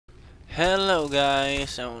Hello guys,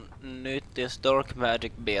 so nytt is Dark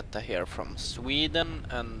Magic Beta here from Sweden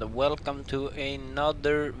and welcome to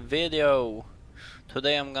another video.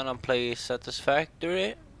 Today I'm gonna play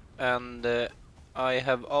Satisfactory and I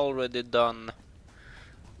have already done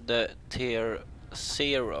the tier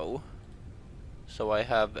 0, so I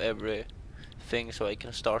have everything so I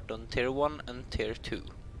can start on tier 1 and tier 2.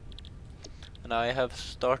 And I have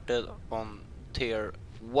started on tier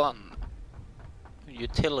 1.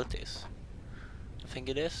 Utilities. I think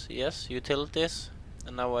it is, yes, utilities.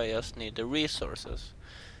 And now I just need the resources.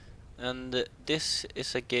 And this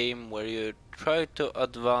is a game where you try to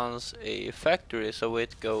advance a factory so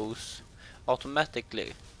it goes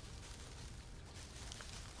automatically.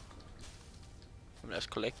 I'm just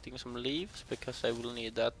collecting some leaves because I will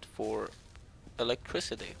need that for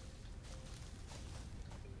electricity.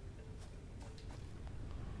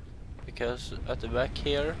 Because at the back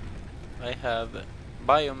here I have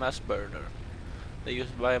biomass burner. They use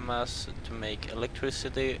biomass to make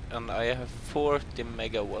electricity and I have 40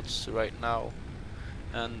 megawatts right now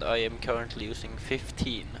and I am currently using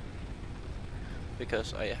 15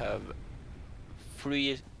 because I have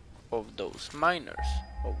 3 of those miners.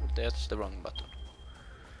 Oh, that's the wrong button.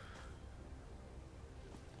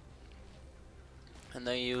 And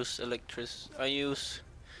I use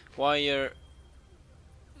wire,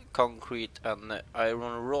 concrete and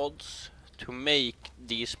iron rods to make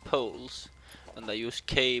these poles, and I use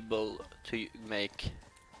cable to make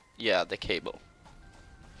the cable.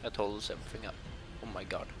 That holds everything up. Oh my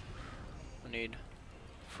god, I need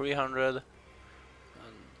 300 and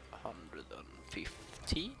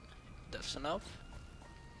 150. That's enough.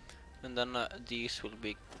 And then these will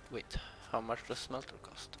be, wait, how much does smelter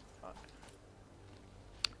cost?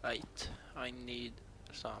 Right, I need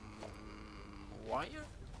some wire.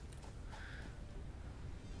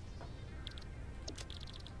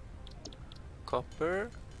 Copper.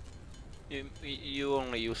 You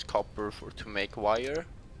only use copper to make wire,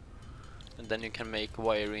 and then you can make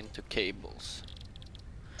wire into cables.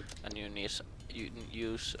 And you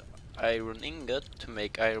use iron ingot to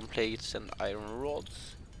make iron plates and iron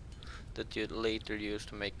rods that you later use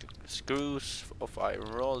to make screws of iron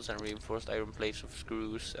rods and reinforced iron plates of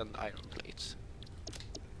screws and iron plates.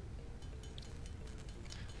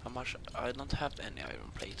 How much? I don't have any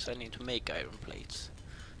iron plates. I need to make iron plates.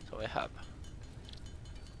 So I have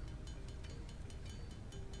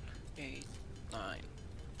 8, 9,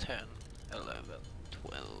 10, 11,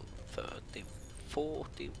 12, 13,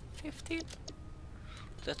 14, 15.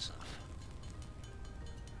 That's enough.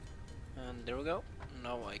 And there we go.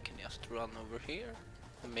 Now I can just run over here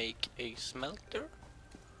and make a smelter.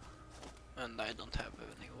 And I don't have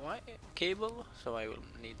any cable, so I will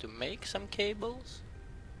need to make some cables.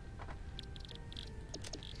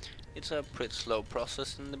 It's a pretty slow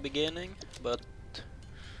process in the beginning, but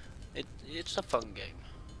it's a fun game.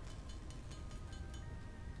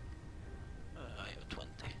 I have 20.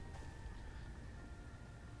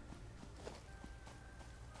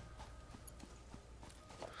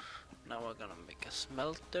 Now we're gonna make a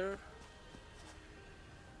smelter.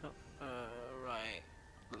 Right,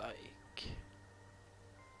 like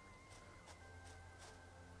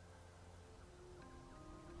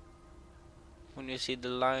when you see the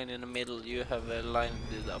line in the middle, you have a line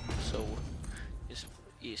it up, so it's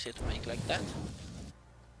easy to make like that.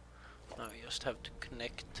 Now you just have to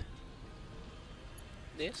connect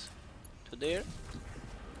this to there.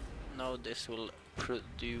 Now this will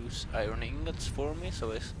produce iron ingots for me,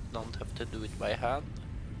 so I don't have to do it by hand.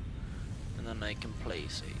 And then I can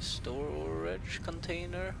place a storage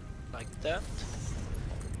container like that,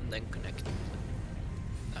 and then connect it.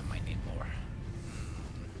 I might need more.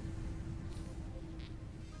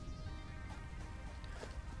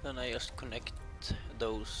 Then I just connect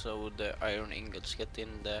those so the iron ingots get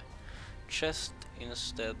in the chest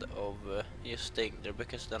instead of just staying there,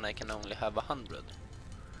 because then I can only have 100.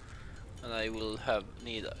 And I will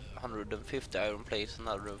need 150 iron plates and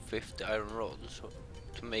 150 iron rods. So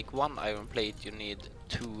to make one iron plate you need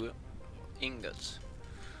 2 ingots.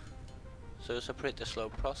 So it's a pretty slow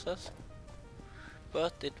process,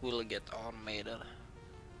 but it will get automated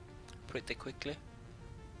pretty quickly.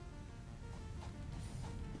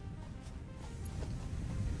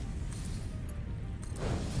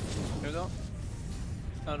 Here we go.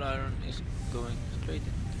 Now the iron is going straight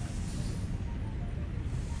in.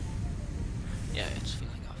 Yeah, it's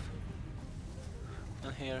filling off.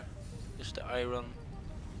 And here is the iron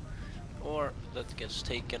ore that gets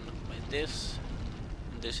taken by this.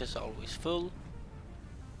 And this is always full.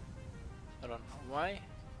 I don't know why.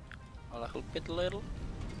 I'll help it a little.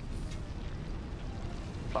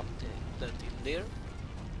 Plop that in there.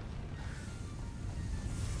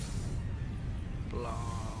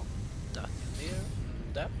 Plop that in there,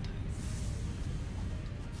 and that.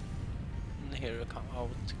 And here out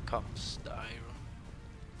comes the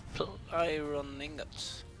iron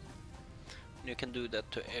ingots. And you can do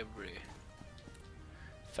that to every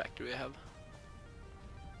factory you have.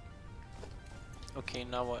 Okay,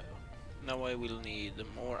 now I will need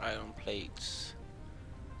more iron plates.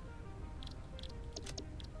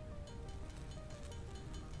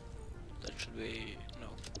 That should be no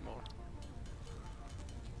more.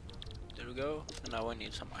 There we go. And now I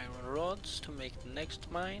need some iron rods to make the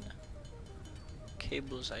next mine.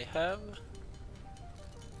 Cables I have.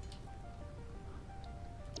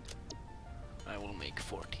 I will make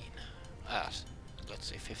 14. Let's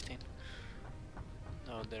say 15.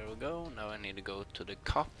 Now there we go. Now I need to go to the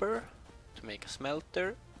copper to make a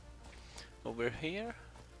smelter over here.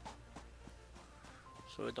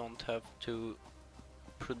 So I don't have to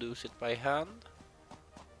produce it by hand.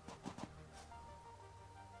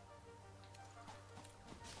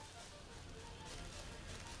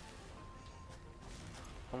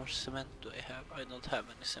 How much cement do I have? I don't have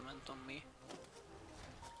any cement on me.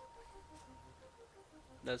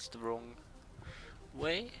 That's the wrong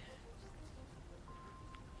way.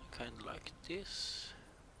 Kind of like this.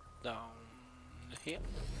 Down here.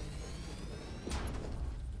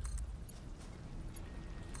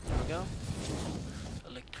 There we go.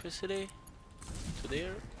 Electricity to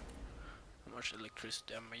there. How much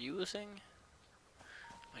electricity am I using?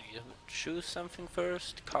 I need to choose something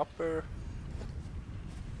first. Copper.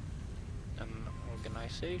 Then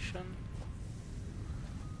organization.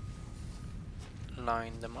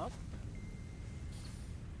 Line them up.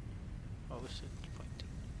 How is it pointing?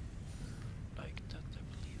 Like that, I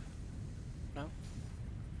believe. No?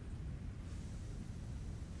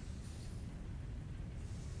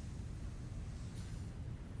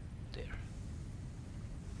 There.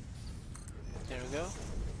 There we go.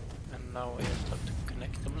 And now I just have to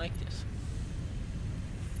connect them like this.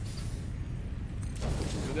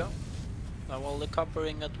 There we go. Now all the copper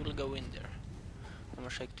ingot will go in there. How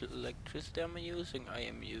much electricity am I using? I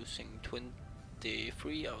am using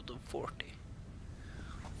 23 out of 40.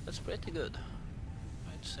 That's pretty good,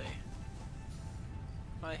 I'd say.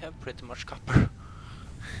 I have pretty much copper.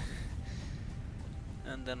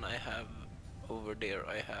 And then I have over there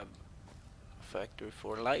I have a factory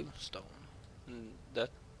for limestone, and that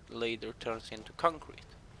later turns into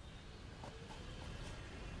concrete.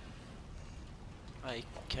 I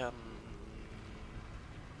can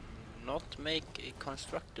not make a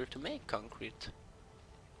constructor to make concrete,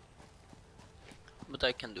 but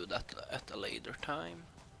I can do that at a later time.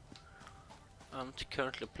 I'm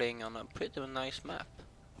currently playing on a pretty nice map.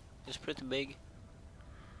 It's pretty big.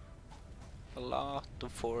 A lot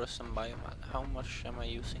of forest and biomass. How much am I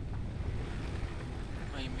using?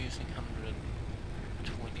 I am using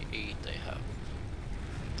 128 I have.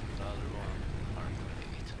 The other one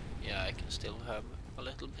 128. Yeah, I can still have a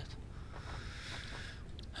little bit.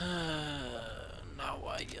 Now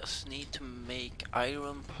I just need to make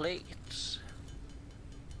iron plates.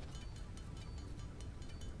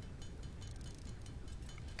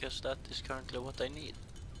 Because that is currently what I need.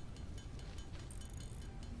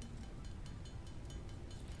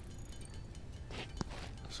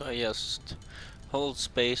 So I just hold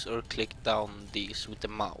space or click down these with the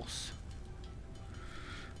mouse.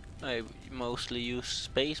 I mostly use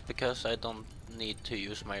space because I don't need to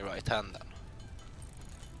use my right hand then.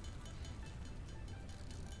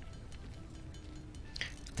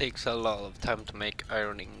 It takes a lot of time to make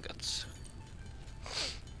iron ingots.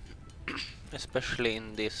 Especially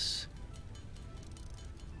in this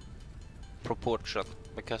proportion,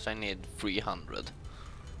 because I need 300.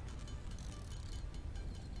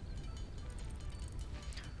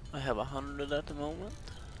 I have 100 at the moment,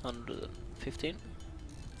 115.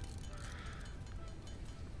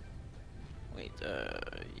 Wait,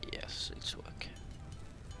 yes, it's working.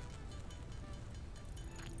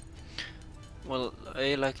 Well,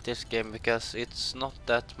 I like this game because it's not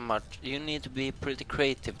that much. You need to be pretty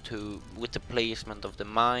creative with the placement of the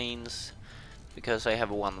mines, because I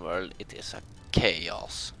have one world. It is a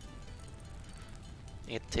chaos.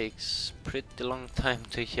 It takes pretty long time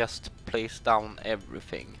to just place down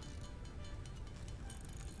everything.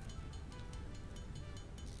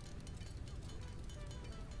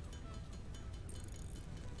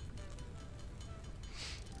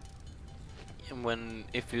 And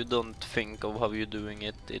if you don't think of how you're doing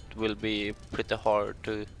it, it will be pretty hard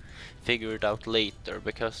to figure it out later,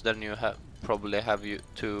 because then you probably have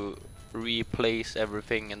to replace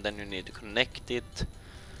everything, and then you need to connect it.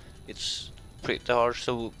 It's pretty hard.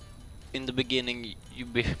 So in the beginning you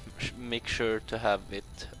make sure to have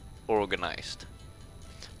it organized.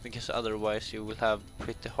 because otherwise you will have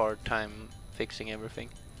pretty hard time fixing everything.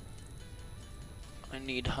 I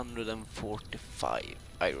need 145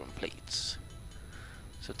 iron plates,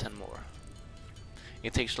 so 10 more.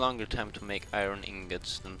 It takes longer time to make iron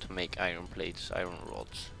ingots than to make iron plates, iron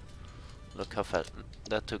rods. Look how fast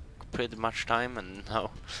that took, pretty much time, and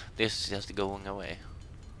now this is just going away.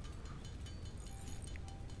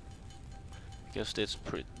 Because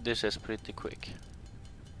this is pretty quick.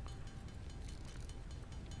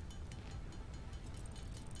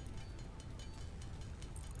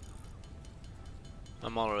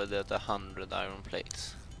 I'm already at 100 iron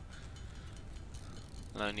plates.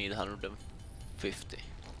 And I need 150.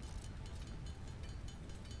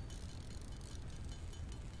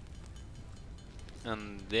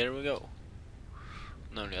 And there we go.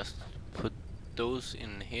 Now just put those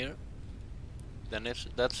in here. Then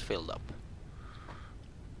that's filled up.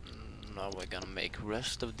 Now we're gonna make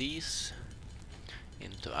rest of these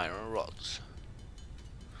into iron rods,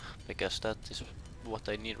 because that is what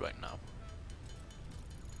I need right now.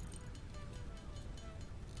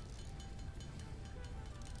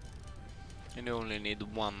 And you only need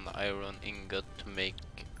one iron ingot to make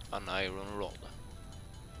an iron rod.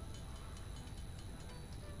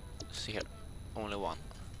 See here, only one.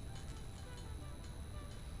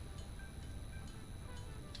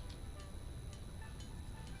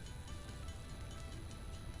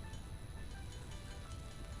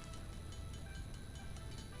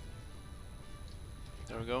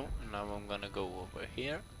 There we go. Now I'm gonna go over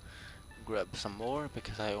here, grab some more,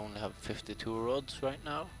 because I only have 52 rods right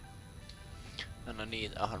now, and I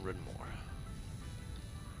need 100 more.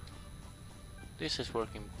 This is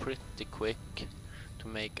working pretty quick to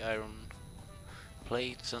make iron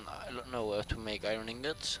plates, and I don't know to make iron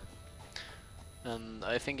ingots. And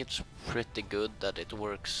I think it's pretty good that it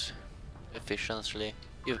works efficiently.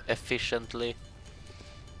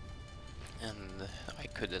 And I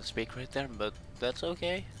couldn't speak right there, but that's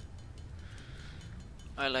okay.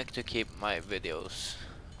 I like to keep my videos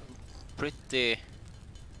pretty,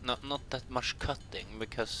 not that much cutting,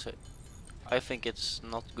 because I think it's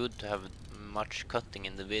not good to have much cutting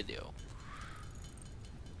in the video,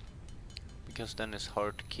 because then it's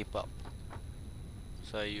hard to keep up.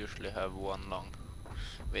 So I usually have one long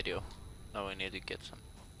video. Now I need to get some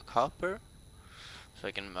copper so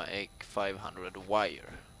I can make 500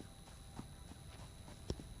 wire.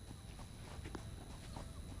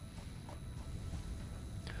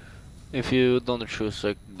 If you don't choose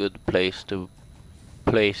a good place to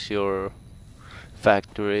place your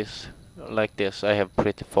factories like this, I have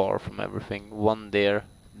pretty far from everything. One there,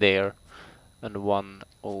 and one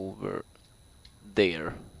over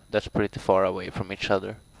there. That's pretty far away from each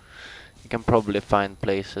other. You can probably find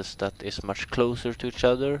places that is much closer to each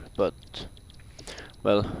other, but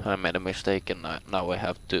well, I made a mistake, and now I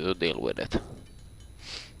have to deal with it.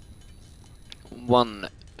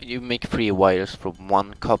 You make 3 wires from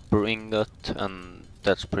 1 copper ingot, and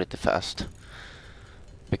that's pretty fast.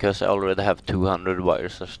 Because I already have 200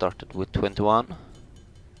 wires, I started with 21.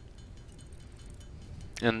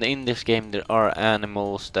 And in this game there are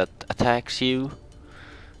animals that attacks you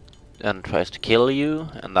and tries to kill you,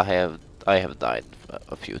 and I have died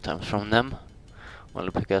a few times from them. Only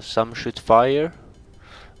because some shoot fire,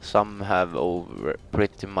 some have over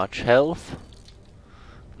pretty much health.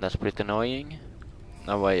 That's pretty annoying.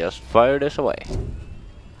 Now I just fire this away.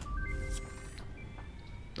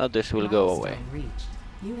 Now this will go away. Reached.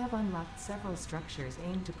 You have unlocked several structures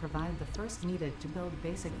aimed to provide the first needed to build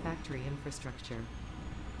basic factory infrastructure.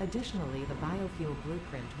 Additionally, the biofuel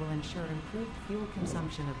blueprint will ensure improved fuel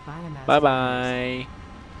consumption of biomass. Bye bye.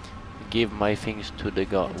 Give my things to the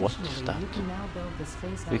god. What's that? You can now build the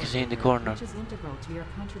space we can see in the corner. Which is integral to your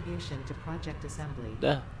contribution to project assembly.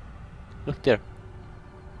 There. Look there.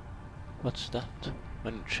 What's that? I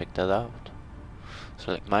need to check that out.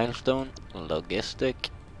 Select milestone, logistic,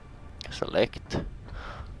 select.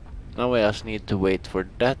 Now I just need to wait for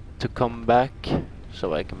that to come back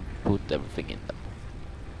so I can put everything in them.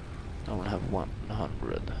 I will have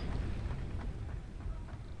 100.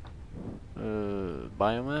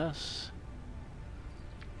 Biomass,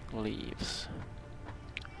 leaves.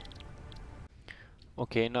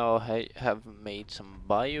 Okay, now I have made some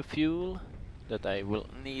biofuel that I will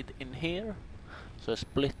need in here. So I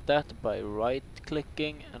split that by right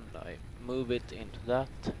clicking, and I move it into that,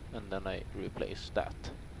 and then I replace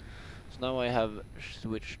that. So now I have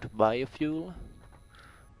switched to biofuel.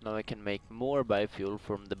 Now I can make more biofuel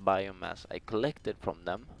from the biomass I collected from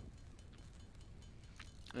them,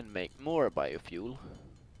 and make more biofuel.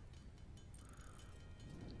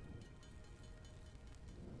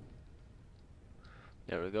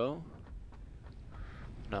 There we go.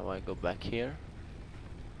 Now I go back here,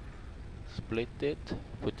 split it,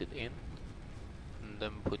 put it in, and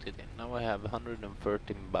then put it in. Now I have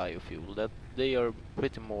 113 biofuel. That they are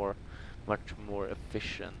much more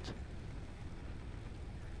efficient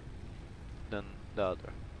than the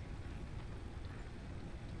other.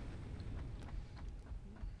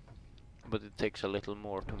 But it takes a little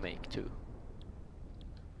more to make too.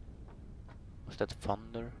 Was that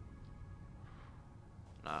thunder?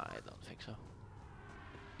 Nah, I don't think so.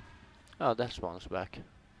 Oh, that spawns back.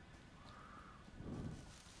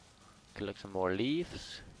 Collect some more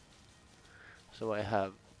leaves, so I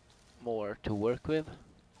have more to work with.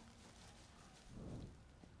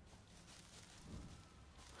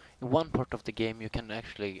 In one part of the game you can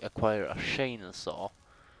actually acquire a chainsaw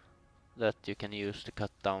that you can use to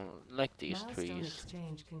cut down like these Milestone trees.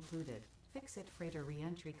 exchange concluded. Fix-it freighter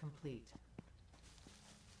re-entry complete.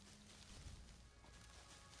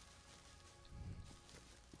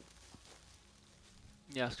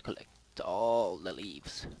 Just collect all the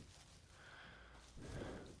leaves.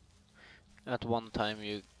 At one time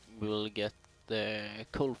you will get the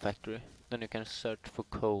coal factory, then you can search for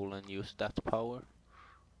coal and use that power.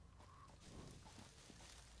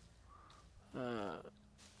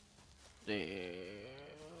 The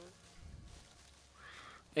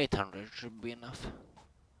 800 should be enough.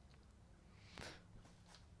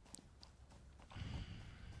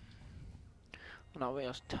 Now we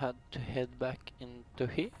just had to head back into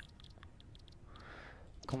here.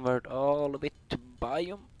 Convert all of it to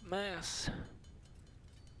biomass.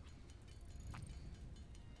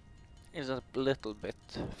 It's a little bit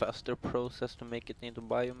faster process to make it into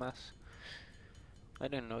biomass. I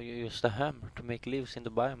didn't know you used a hammer to make leaves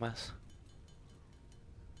into biomass.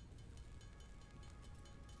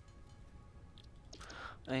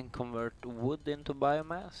 And convert wood into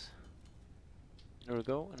biomass. There we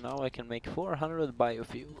go, and now I can make 400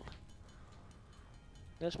 biofuel.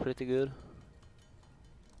 That's pretty good.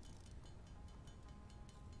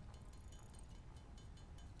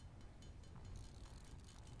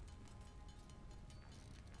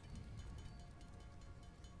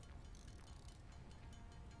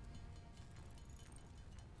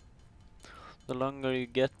 The longer you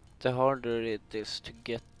get, the harder it is to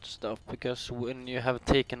get stuff, because when you have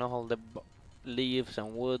taken all the leaves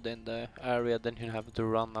and wood in the area, then you have to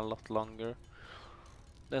run a lot longer.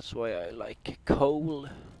 That's why I like coal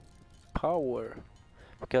power,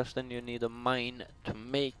 because then you need a mine to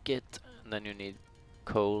make it, and then you need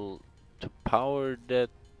coal to power the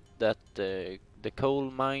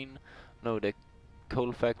coal mine, no, the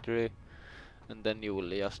coal factory, and then you will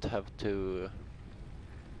just have to,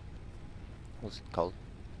 what's it called?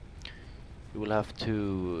 You will have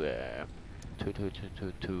to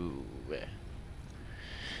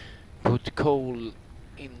put coal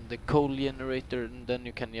in the coal generator, and then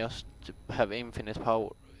you can just have infinite power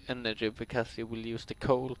energy, because you will use the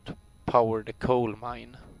coal to power the coal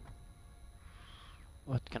mine.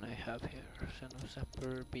 What can I have here? Seno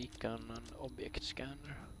zapper, beacon, and object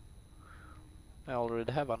scanner. I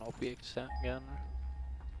already have an object scanner.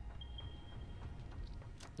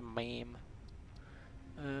 The meme.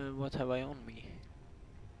 What have I on me?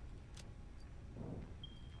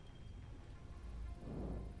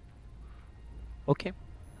 Okay.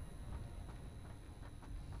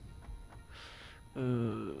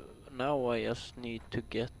 Now I just need to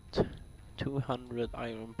get 200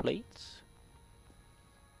 iron plates.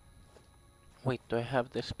 Wait, do I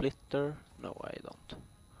have the splitter? No, I don't.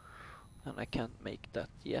 And I can't make that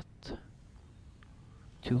yet.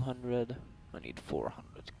 200. I need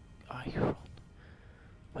 400 iron.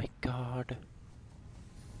 My god.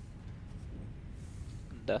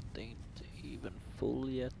 That ain't even full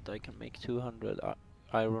yet. I can make 200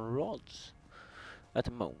 iron rods at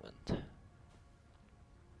the moment.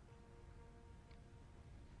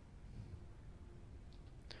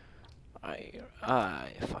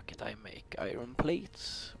 Fuck it, I make iron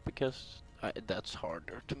plates, because that's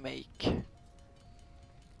harder to make.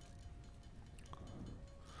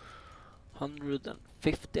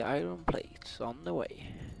 150 iron plates on the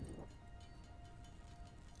way.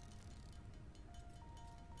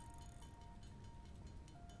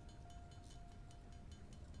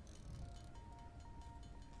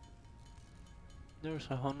 There's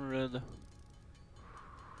 100.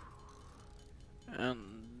 And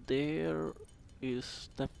there is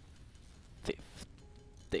the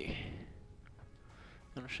 50.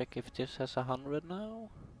 Gonna check if this has 100 now.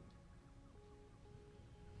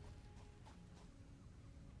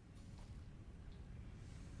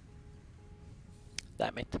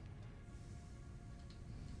 Damn it.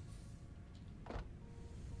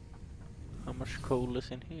 How much coal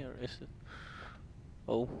is in here? Is it?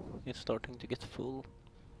 Oh, it's starting to get full.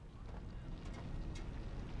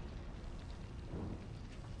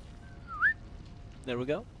 There we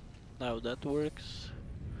go. Now that works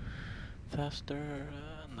faster,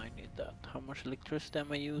 and I need that. How much electricity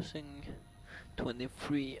am I using?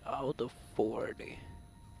 23 out of 40.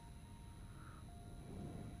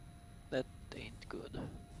 That ain't good.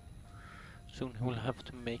 Soon we'll have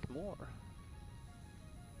to make more.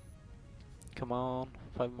 Come on,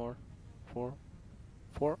 5 more. 4,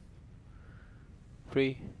 4,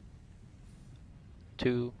 3,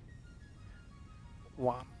 2,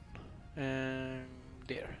 1. And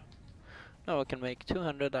there. Now I can make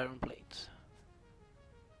 200 iron plates.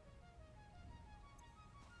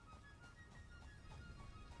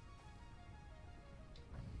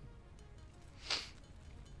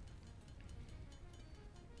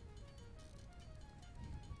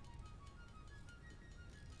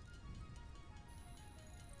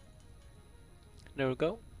 There we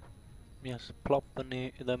go. Just plop them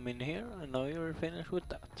in here, and now you're finished with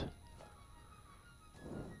that.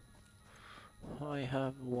 I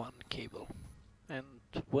have 1 cable, and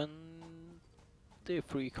when the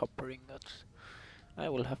 3 copper ingots, I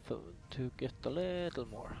will have to get a little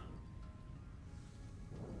more.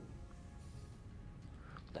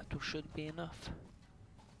 That should be enough.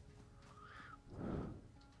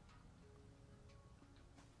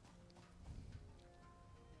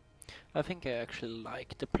 I think I actually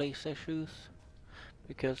like the place I choose,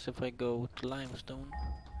 because if I go to limestone,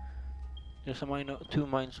 there's a mine, 2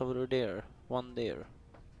 mines over there, 1 there.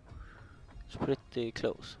 It's pretty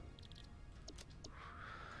close.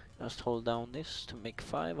 Just hold down this to make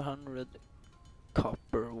 500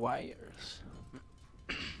 copper wires.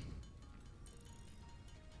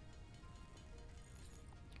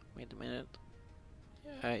 Wait a minute.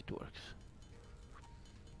 Yeah, it works.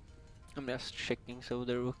 I'm just checking so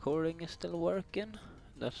the recording is still working.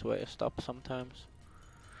 That's why I stop sometimes,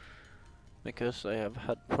 because I have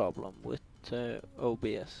had problem with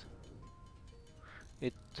OBS.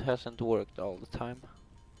 It hasn't worked all the time.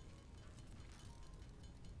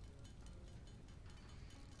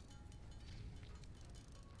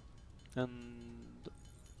 And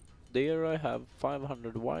there I have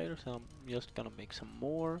 500 wires. I'm just gonna make some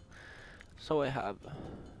more, so I have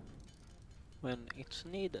when it's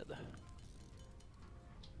needed.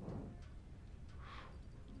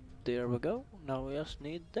 There we go. Now we just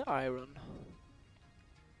need the iron.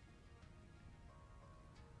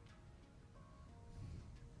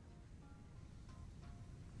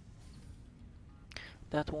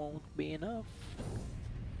 That won't be enough.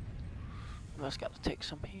 I just gotta take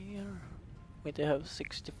some here. Wait, I have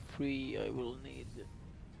 63. I will need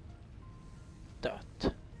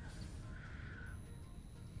that.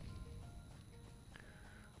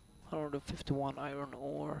 151 iron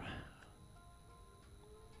ore.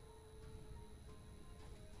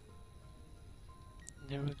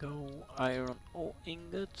 There we go. Iron ore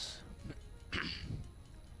ingots.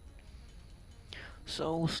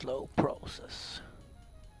 So slow process.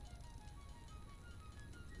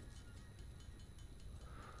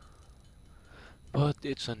 But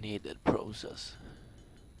it's a needed process.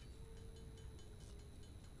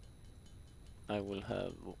 I will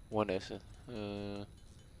have, what is it?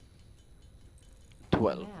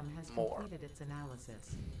 12 RAM has more. completed its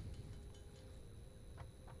analysis.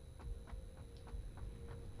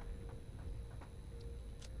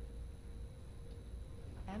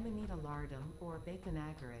 Amanita lardum or bacon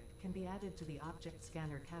agate can be added to the object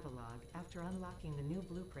scanner catalog after unlocking the new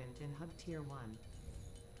blueprint in Hub Tier 1.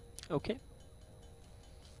 Okay.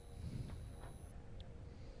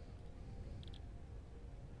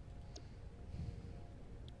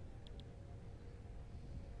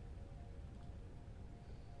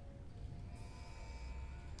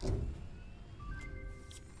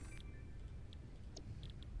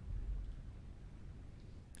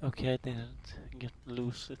 Okay, I didn't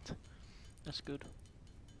lose it. That's good.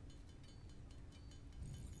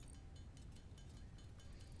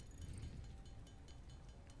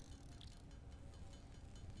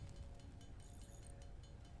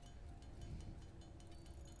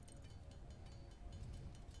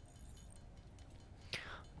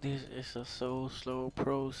 This is a so slow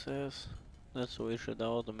process. That's why we should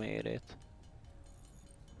automate it.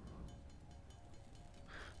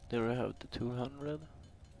 There I have the 200.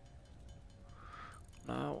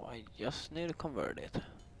 Now I just need to convert it.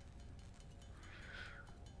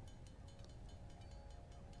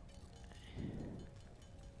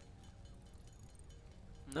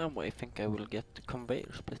 Now I think I will get the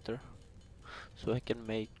conveyor splitter, so I can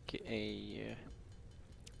make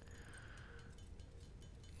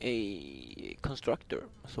a constructor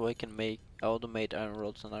so I can make automate iron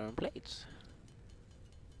rods and iron plates.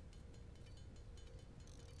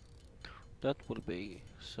 That will be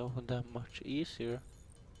so damn much easier.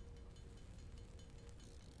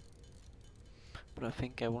 But I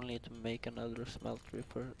think I will need to make another smeltery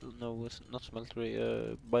for no, it's not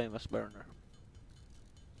smeltery, biomass burner.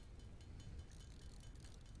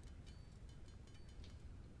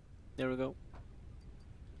 There we go.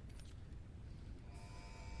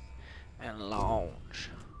 And launch.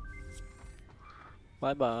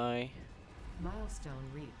 Bye bye.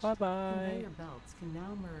 Milestone reached. Bye bye. Conveyor belts can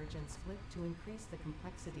now merge and split to increase the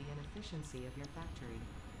complexity and efficiency of your factory.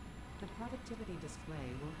 The productivity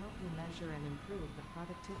display will help you measure and improve the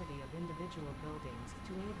productivity of individual buildings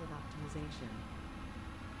to aid with optimization.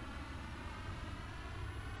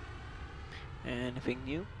 Anything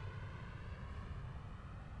new?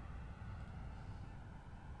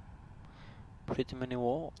 Pretty many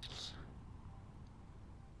walls.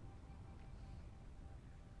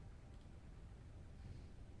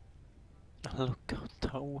 A lookout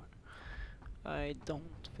tower. I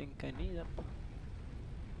don't think I need them.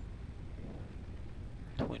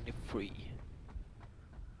 23.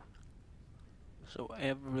 So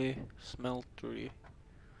every smeltery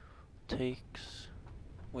takes,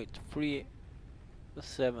 wait,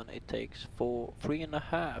 7, it takes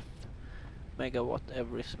 3.5 megawatt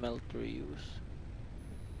every smeltery use.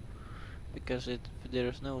 Because if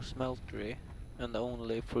there's no smeltery and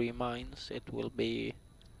only 3 mines, it will be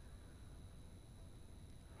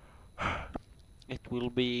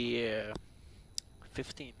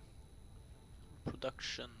 15.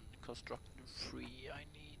 Production construction 3 I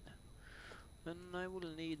need. Then I will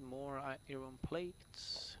need more iron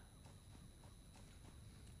plates.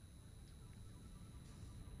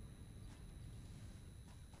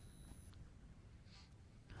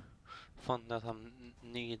 Fun that I'm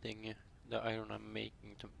needing the iron I'm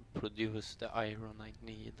making to produce the iron I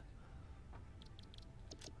need.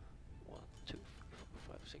 1, 2, 3,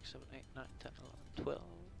 4, 5, 6, 7, 8, 9, 10, 11, 12.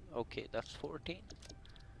 Okay, that's 14.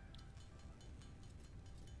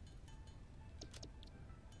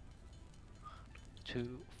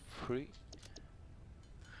 2, 3.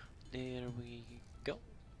 There we go.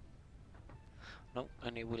 No,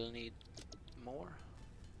 and it will need more.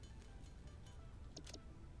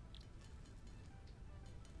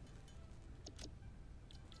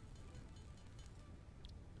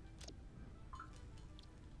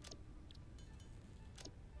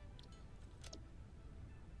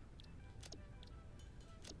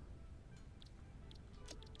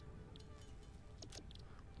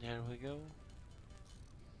 There we go.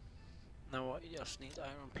 Now I just need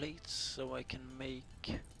iron plates so I can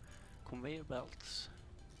make conveyor belts.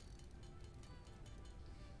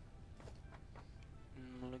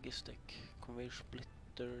 Logistic, conveyor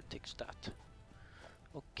splitter, ticks that.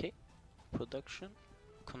 Okay, production,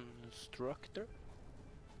 constructor.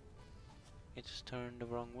 It's turned the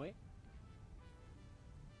wrong way.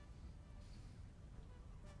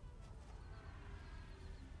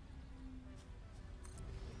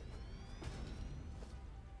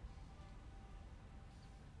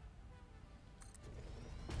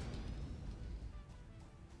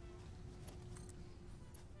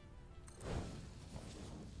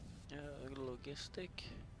 Logistic,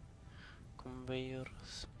 conveyor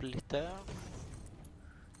splitter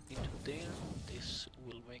into there. This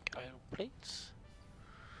will make iron plates.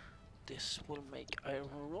 This will make iron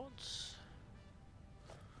rods.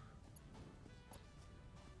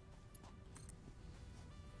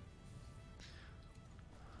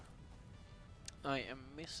 I am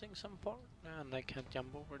missing some part and I can't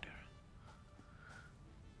jump over there.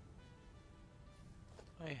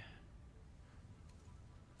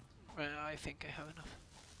 I think I have enough.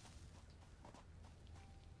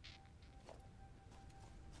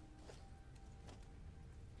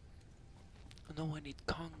 No, I need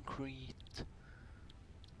concrete.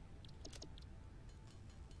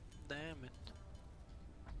 Damn it.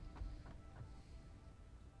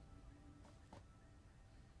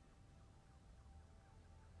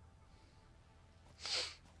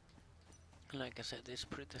 Like I said, it's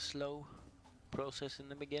pretty slow process in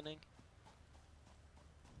the beginning.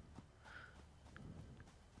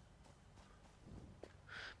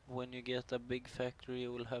 When you get a big factory,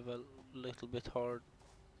 you will have a little bit hard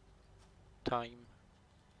time.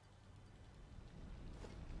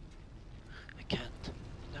 I can't,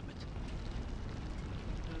 damn it.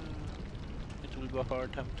 It will be a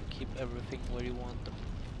hard time to keep everything where you want them.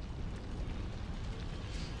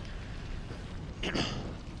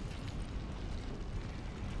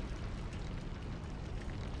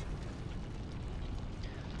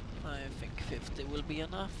 I think 50 will be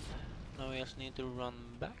enough. Now we just need to run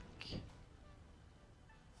back.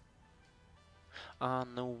 Ah,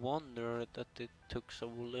 no wonder that it took so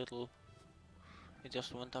little. It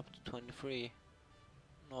just went up to 23,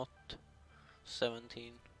 not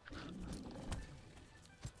 17.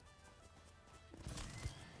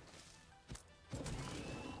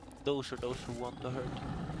 Those are those who want to hurt.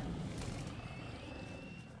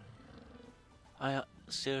 I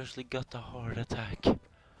seriously got a heart attack.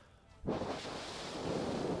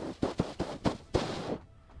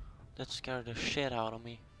 That scared the shit out of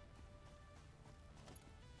me.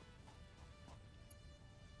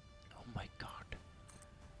 Oh my god.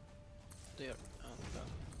 There, and then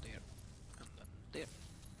there, and then there.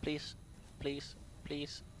 Please, please,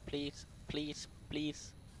 please, please, please,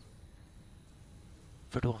 please.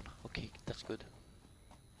 Third one. Okay, that's good.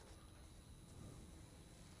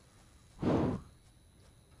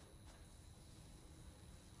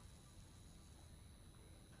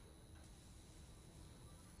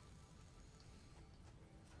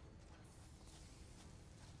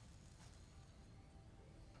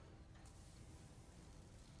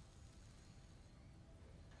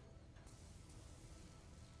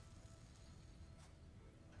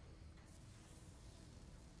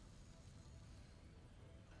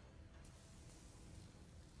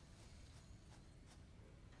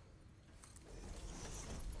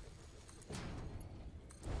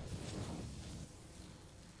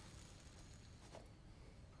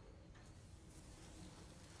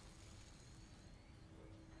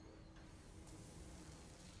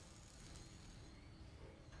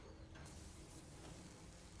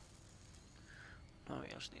 Now we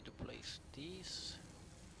just need to place these.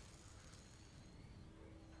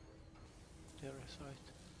 There is right.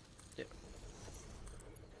 There.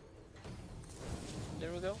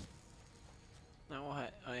 There we go. Now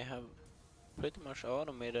I have pretty much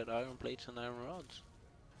automated iron plates and iron rods.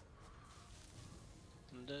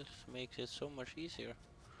 And this makes it so much easier.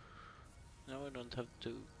 Now I don't have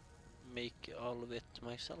to make all of it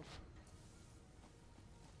myself.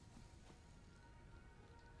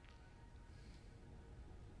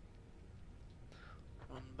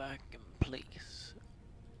 Run back and place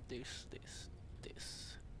this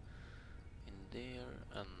in there,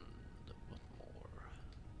 and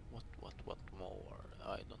what more? What more?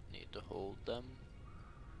 I don't need to hold them.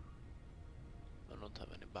 I don't have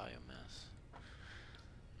any biomass.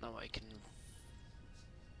 Now I can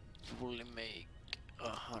fully make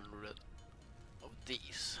 100 of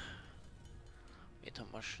these. Wait, how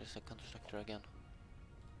much is a constructor again?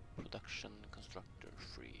 Production constructor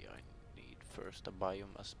 3. I need first a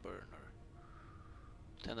biomass burner.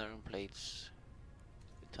 10 iron plates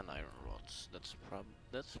with 10 iron rods. That's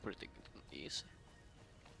pretty easy.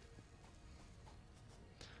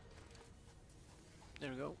 There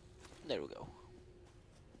we go. There we go.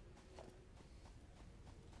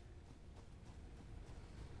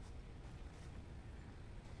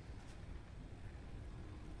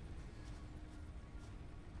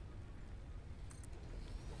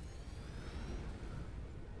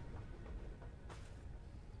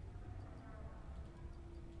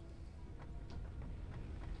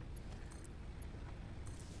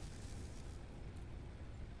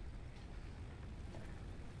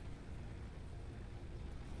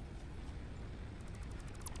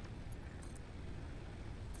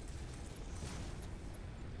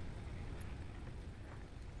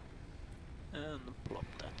 And plop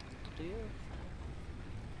that into there.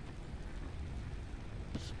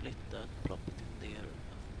 Split that, plop it in there,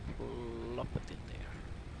 and plop it in there.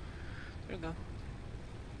 There we go.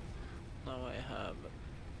 Now I have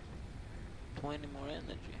 20 more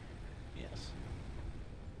energy. Yes.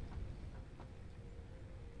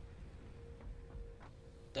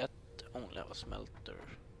 That only have a smelter.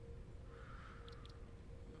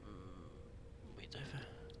 Wait,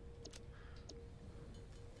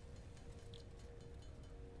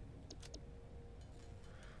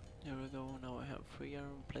 there we go. Now I have 3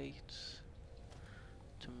 iron plates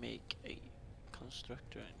to make a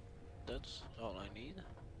constructor, and that's all I need.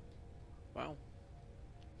 Wow.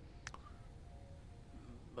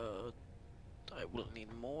 But I will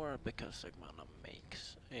need more because I'm gonna make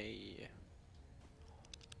a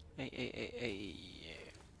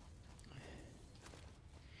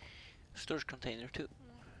storage container too.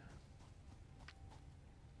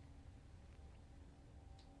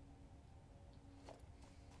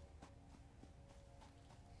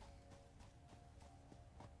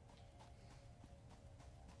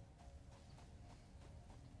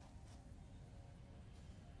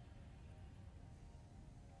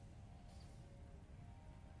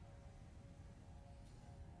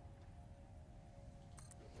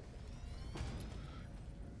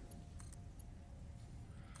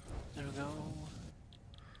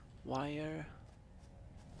 wire,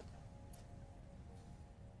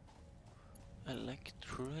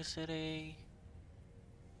 electricity,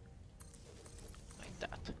 like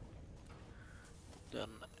that. Then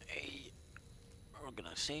a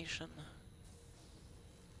organization.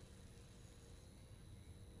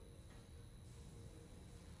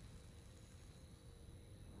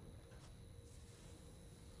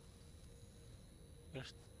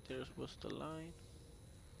 There's was the line.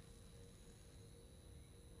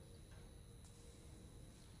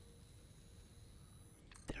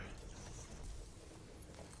 There.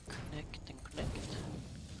 Connect and connect.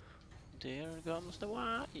 There comes the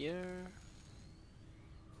wire.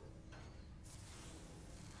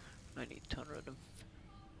 I need 200 of.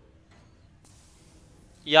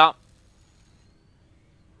 Yeah.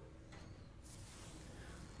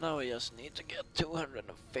 Now I just need to get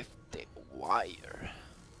 250 wire.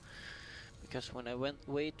 Because when I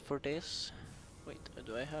wait for this. Wait,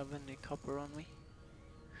 do I have any copper on me?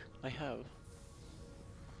 I have.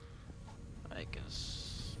 I can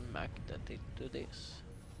smack that into this.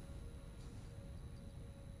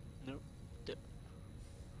 No.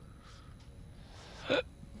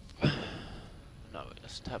 Now I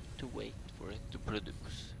just have to wait for it to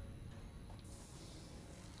produce.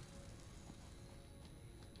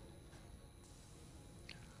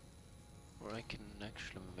 Or I can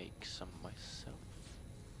actually make some myself.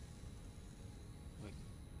 Wait,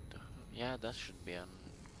 yeah, that should be a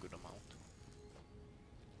good amount.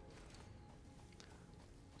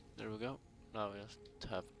 There we go. Now I just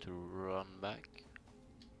have to run back.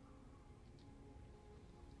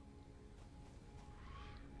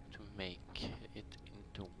 To make it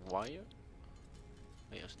into wire.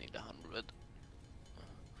 I just need 100.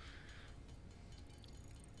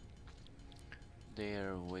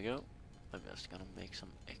 There we go. I'm just gonna make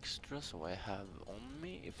some extra so I have on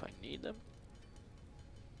me if I need them.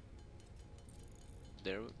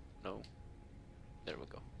 No. There we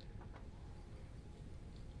go.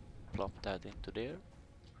 Plop that into there.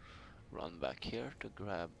 Run back here to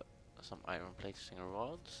grab some iron plates and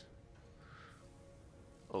rods.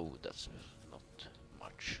 Oh, that's not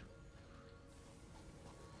much.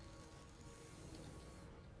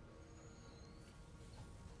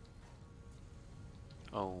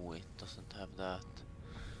 Oh, it doesn't have that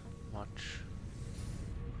much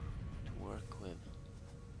to work with.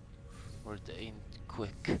 Or it ain't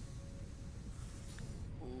quick.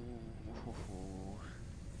 Ooh.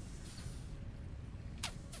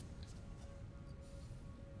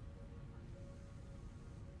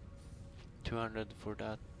 200 for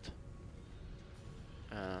that.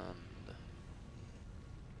 And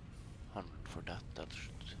 100 for that.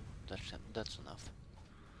 That's enough.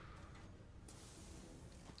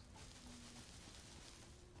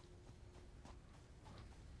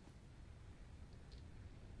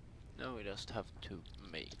 Now we just have to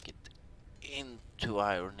make it into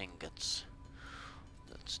iron ingots.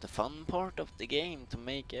 That's the fun part of the game, to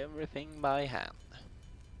make everything by hand.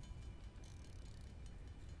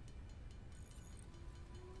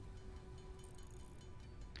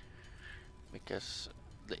 Because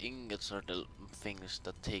the ingots are the things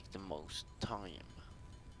that take the most time.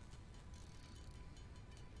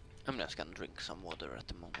 I'm just gonna drink some water at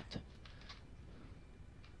the moment.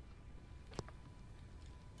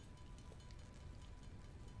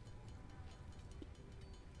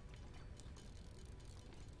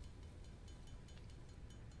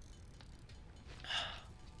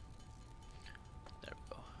 There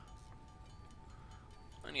we go.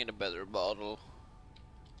 I need a better bottle.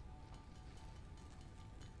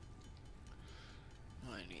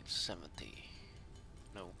 I need 70.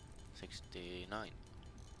 No, 69.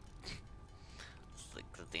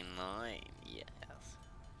 69, yes.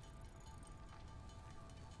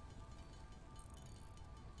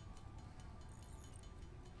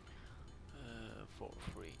 4,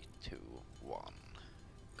 3, 2, 1,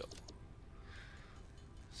 go.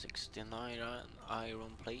 69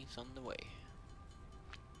 iron plates on the way.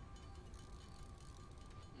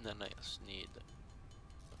 And then I just need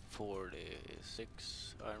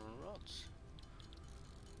 46 iron rods.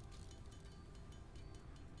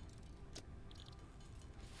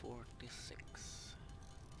 46.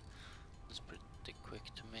 It's pretty quick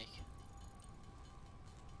to make.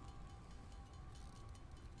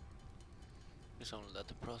 It's only that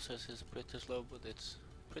the process is pretty slow, but it's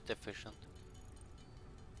pretty efficient.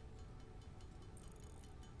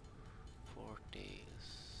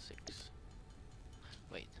 46.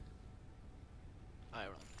 Wait.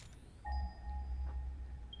 Iron.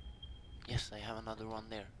 Yes, I have another one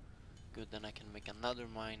there. Good, then I can make another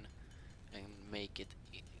mine and make it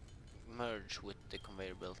merge with the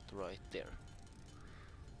conveyor belt right there.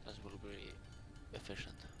 This will be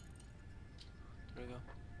efficient. There we go.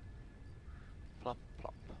 Plop,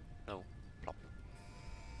 plop. No, plop.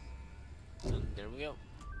 And there we go.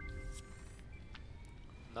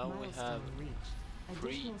 Now we have Milestone reached. 3,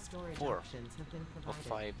 Additional storage 4 options have been of provided.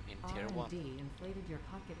 5 in tier 1. R&D inflated your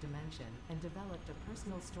pocket dimension and developed a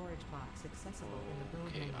personal storage box accessible in the build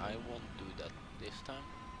Okay, menu. I won't do that this time.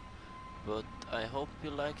 But I hope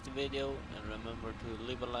you liked the video, and remember to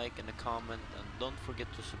leave a like and a comment, and don't forget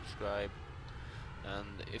to subscribe.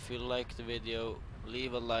 And if you liked the video,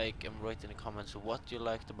 leave a like and write in the comments what you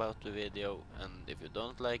liked about the video, and if you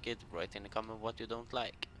don't like it, write in the comment what you don't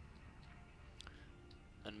like.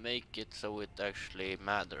 And make it so it actually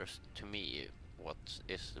matters to me what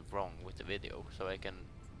is wrong with the video, so I can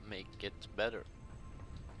make it better.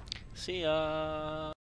 See ya!